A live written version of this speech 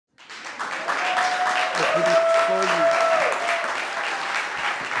for you.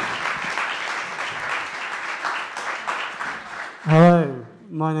 Hello,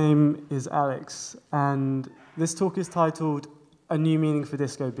 my name is Alex, and this talk is titled A New Meaning for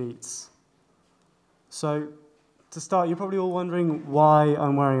Disco Beats. So, to start, you're probably all wondering why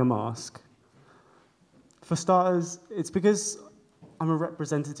I'm wearing a mask. For starters, it's because I'm a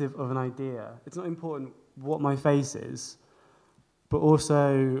representative of an idea. It's not important what my face is, but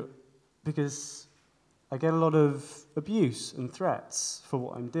also because I get a lot of abuse and threats for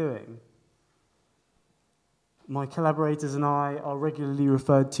what I'm doing. My collaborators and I are regularly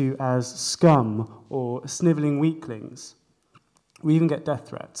referred to as scum or snivelling weaklings. We even get death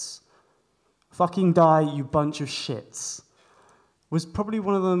threats. Fucking die, you bunch of shits, was probably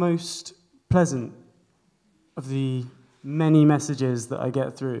one of the most pleasant of the many messages that I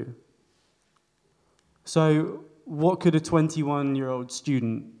get through. So, what could a 21-year-old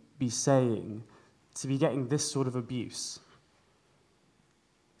student be saying to be getting this sort of abuse?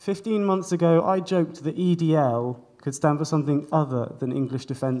 15 months ago, I joked that EDL could stand for something other than English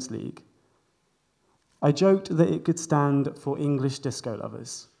Defence League. I joked that it could stand for English Disco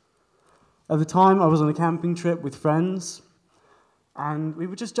Lovers. At the time, I was on a camping trip with friends, and we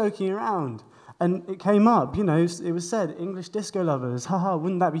were just joking around. And it came up, you know, it was said, English Disco Lovers, haha,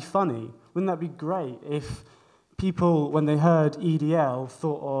 wouldn't that be funny? Wouldn't that be great if people, when they heard EDL,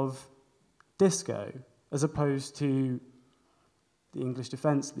 thought of disco as opposed to the English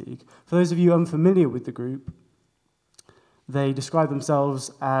Defence League? For those of you unfamiliar with the group, they describe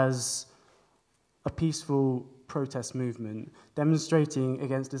themselves as a peaceful protest movement demonstrating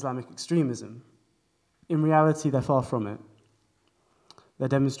against Islamic extremism. In reality, they're far from it. Their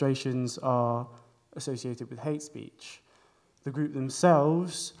demonstrations are associated with hate speech. The group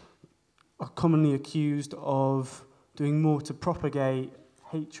themselves are commonly accused of doing more to propagate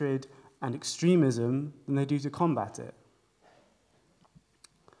hatred and extremism than they do to combat it.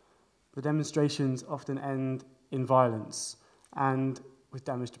 The demonstrations often end in violence and with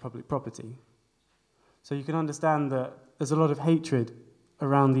damage to public property. So you can understand that there's a lot of hatred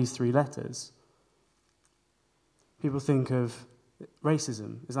around these three letters. People think of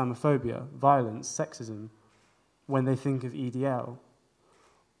racism, Islamophobia, violence, sexism when they think of EDL.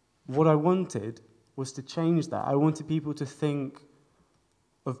 What I wanted was to change that. I wanted people to think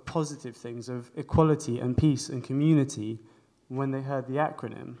of positive things, of equality and peace and community when they heard the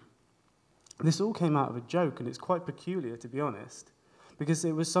acronym. This all came out of a joke, and it's quite peculiar, to be honest, because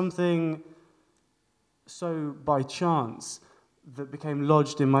it was something so by chance that became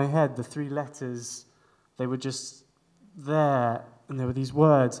lodged in my head. The three letters, they were just there, and there were these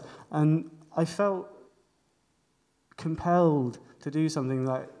words, and I felt compelled to do something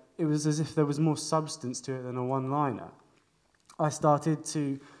like, it was as if there was more substance to it than a one-liner. I started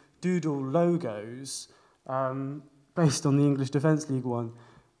to doodle logos based on the English Defence League one,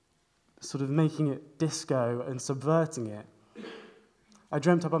 sort of making it disco and subverting it. I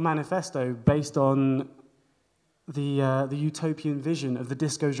dreamt up a manifesto based on the utopian vision of the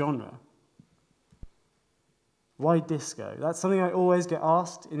disco genre. Why disco? That's something I always get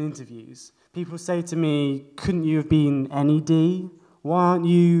asked in interviews. People say to me, couldn't you have been any D? Why aren't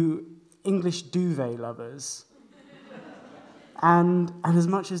you English duvet lovers? And as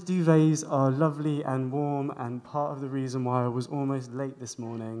much as duvets are lovely and warm and part of the reason why I was almost late this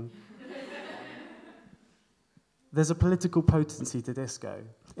morning, there's a political potency to disco.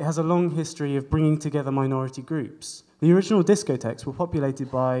 It has a long history of bringing together minority groups. The original discotheques were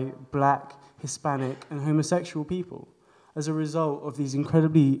populated by black, Hispanic, and homosexual people. As a result of these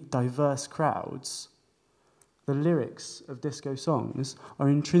incredibly diverse crowds, the lyrics of disco songs are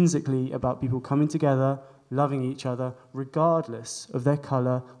intrinsically about people coming together, loving each other, regardless of their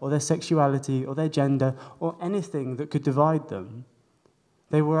colour, or their sexuality, or their gender, or anything that could divide them.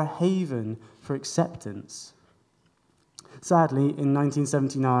 They were a haven for acceptance. Sadly, in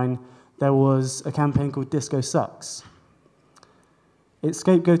 1979, there was a campaign called Disco Sucks. It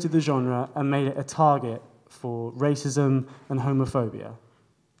scapegoated the genre and made it a target for racism and homophobia.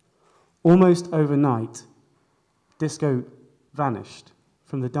 Almost overnight, disco vanished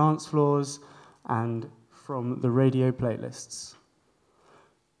from the dance floors and from the radio playlists.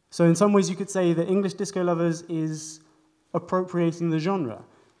 So in some ways you could say that English Disco Lovers is appropriating the genre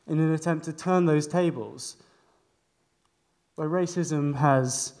in an attempt to turn those tables. Where racism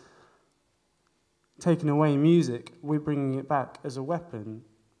has taken away music, we're bringing it back as a weapon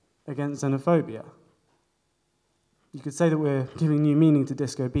against xenophobia. You could say that we're giving new meaning to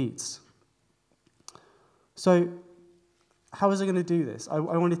disco beats. So, how was I going to do this? I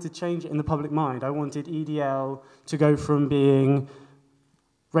wanted to change it in the public mind. I wanted EDL to go from being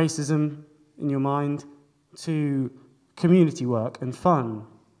racism in your mind to community work and fun.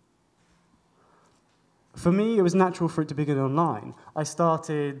 For me, it was natural for it to begin online. I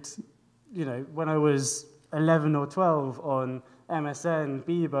started, when I was 11 or 12 on MSN,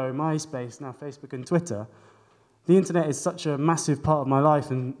 Bebo, MySpace, now Facebook and Twitter. The internet is such a massive part of my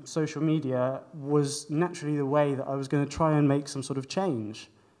life, and social media was naturally the way that I was going to try and make some sort of change.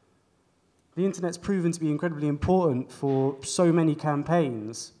 The internet's proven to be incredibly important for so many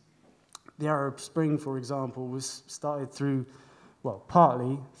campaigns. The Arab Spring, for example, was started through,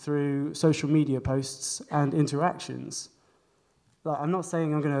 partly through social media posts and interactions. I'm not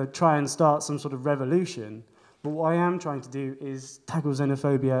saying I'm going to try and start some sort of revolution, but what I am trying to do is tackle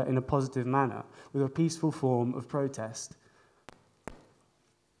xenophobia in a positive manner, with a peaceful form of protest.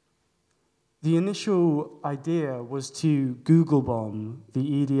 The initial idea was to Google bomb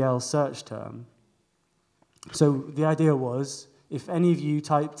the EDL search term. So the idea was, if any of you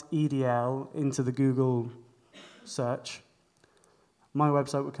typed EDL into the Google search, my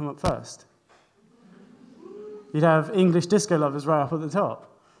website would come up first. You'd have English disco lovers right up at the top.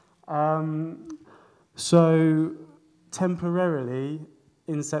 So temporarily,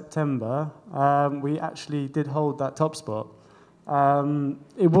 in September, we actually did hold that top spot.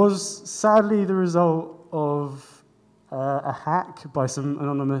 It was sadly the result of a hack by some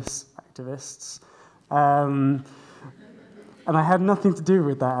anonymous activists. And I had nothing to do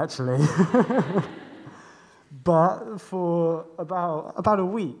with that, actually. But for about a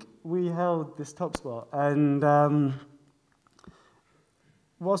week, we held this top spot. And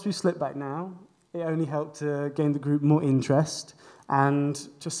whilst we've slipped back now, it only helped to gain the group more interest and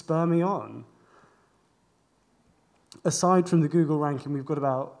to spur me on. Aside from the Google ranking, we've got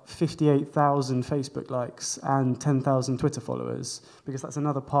about 58,000 Facebook likes and 10,000 Twitter followers, because that's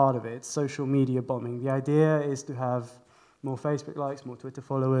another part of it, social media bombing. The idea is to have more Facebook likes, more Twitter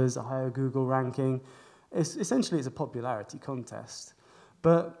followers, a higher Google ranking. Essentially, it's a popularity contest.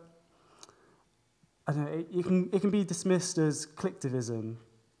 But I don't know, it can be dismissed as clicktivism,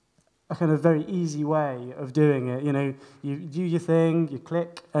 a kind of very easy way of doing it. You do your thing, you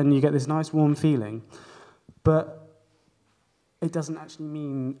click, and you get this nice warm feeling. But it doesn't actually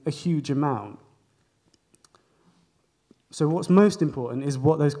mean a huge amount. So what's most important is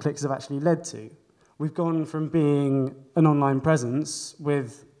what those clicks have actually led to. We've gone from being an online presence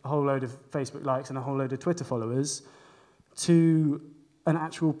with a whole load of Facebook likes and a whole load of Twitter followers to an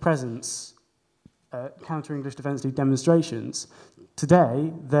actual presence at Counter English Defence League demonstrations.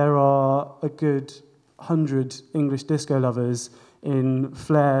 Today, there are a good 100 English disco lovers in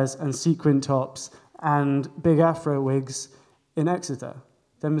flares and sequin tops and big afro wigs in Exeter,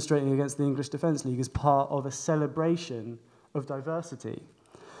 demonstrating against the English Defence League as part of a celebration of diversity.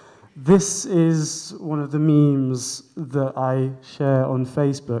 This is one of the memes that I share on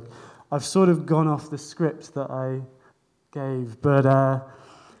Facebook. I've sort of gone off the script that I gave, but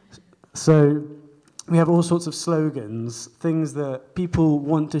so we have all sorts of slogans, things that people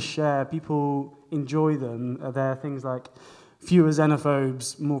want to share, people enjoy them. They're things like fewer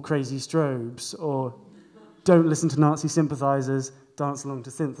xenophobes, more crazy strobes, or don't listen to Nazi sympathizers, dance along to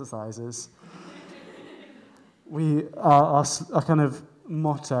synthesizers. Our kind of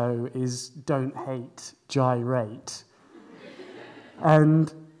motto is don't hate, gyrate.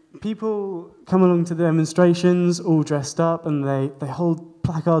 And people come along to the demonstrations all dressed up, and they hold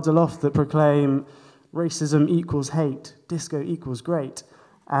placards aloft that proclaim racism equals hate, disco equals great,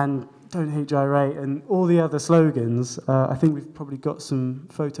 and don't hate, gyrate, and all the other slogans. I think we've probably got some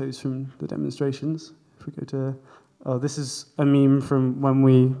photos from the demonstrations. If we go to, this is a meme from when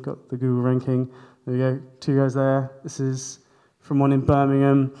we got the Google ranking. There we go, two guys there. This is from one in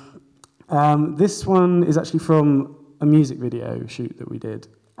Birmingham. This one is actually from a music video shoot that we did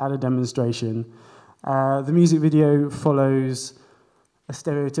at a demonstration. The music video follows a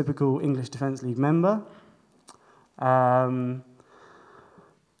stereotypical English Defence League member.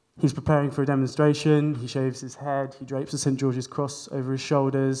 He's preparing for a demonstration, he shaves his head, he drapes a St. George's cross over his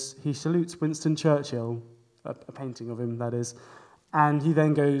shoulders, he salutes Winston Churchill, a painting of him, that is, and he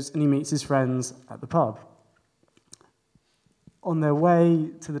then goes and he meets his friends at the pub. On their way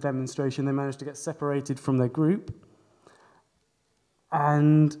to the demonstration, they manage to get separated from their group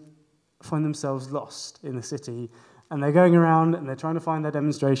and find themselves lost in the city. And they're going around and they're trying to find their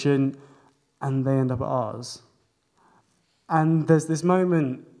demonstration, and they end up at ours. And there's this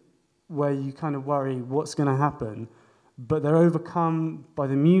moment where you kind of worry what's going to happen, but they're overcome by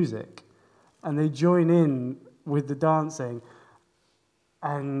the music, and they join in with the dancing.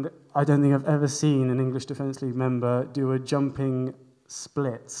 And I don't think I've ever seen an English Defence League member do a jumping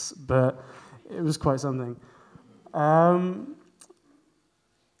splits, but it was quite something.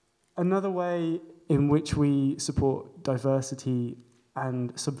 Another way in which we support diversity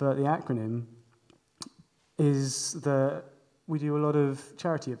and subvert the acronym is that we do a lot of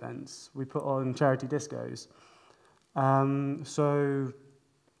charity events. We put on charity discos. One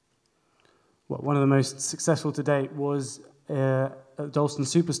of the most successful to date was at Dalston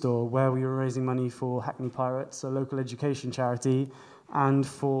Superstore, where we were raising money for Hackney Pirates, a local education charity, and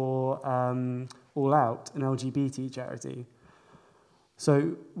for All Out, an LGBT charity.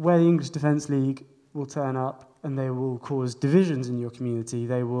 So where the English Defence League will turn up and they will cause divisions in your community,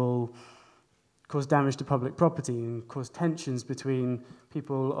 they will cause damage to public property and cause tensions between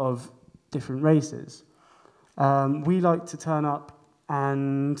people of different races. We like to turn up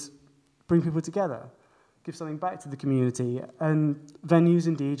and bring people together, give something back to the community, and venues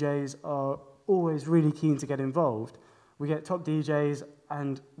and DJs are always really keen to get involved. We get top DJs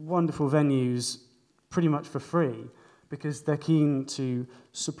and wonderful venues pretty much for free because they're keen to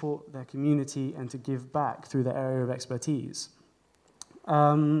support their community and to give back through their area of expertise.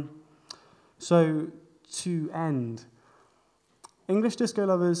 So to end, English Disco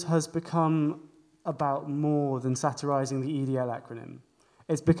Lovers has become about more than satirizing the EDL acronym.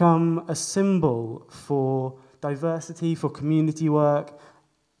 It's become a symbol for diversity, for community work.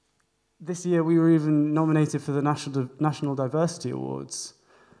 This year we were even nominated for the National Diversity Awards.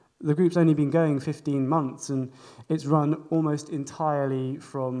 The group's only been going 15 months and it's run almost entirely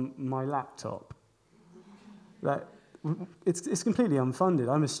from my laptop. It's completely unfunded.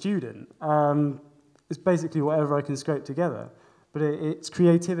 I'm a student. It's basically whatever I can scrape together. But it's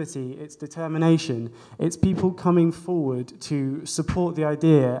creativity, it's determination, it's people coming forward to support the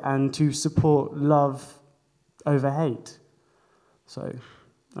idea and to support love over hate. So,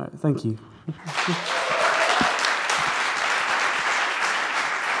 all right, thank you.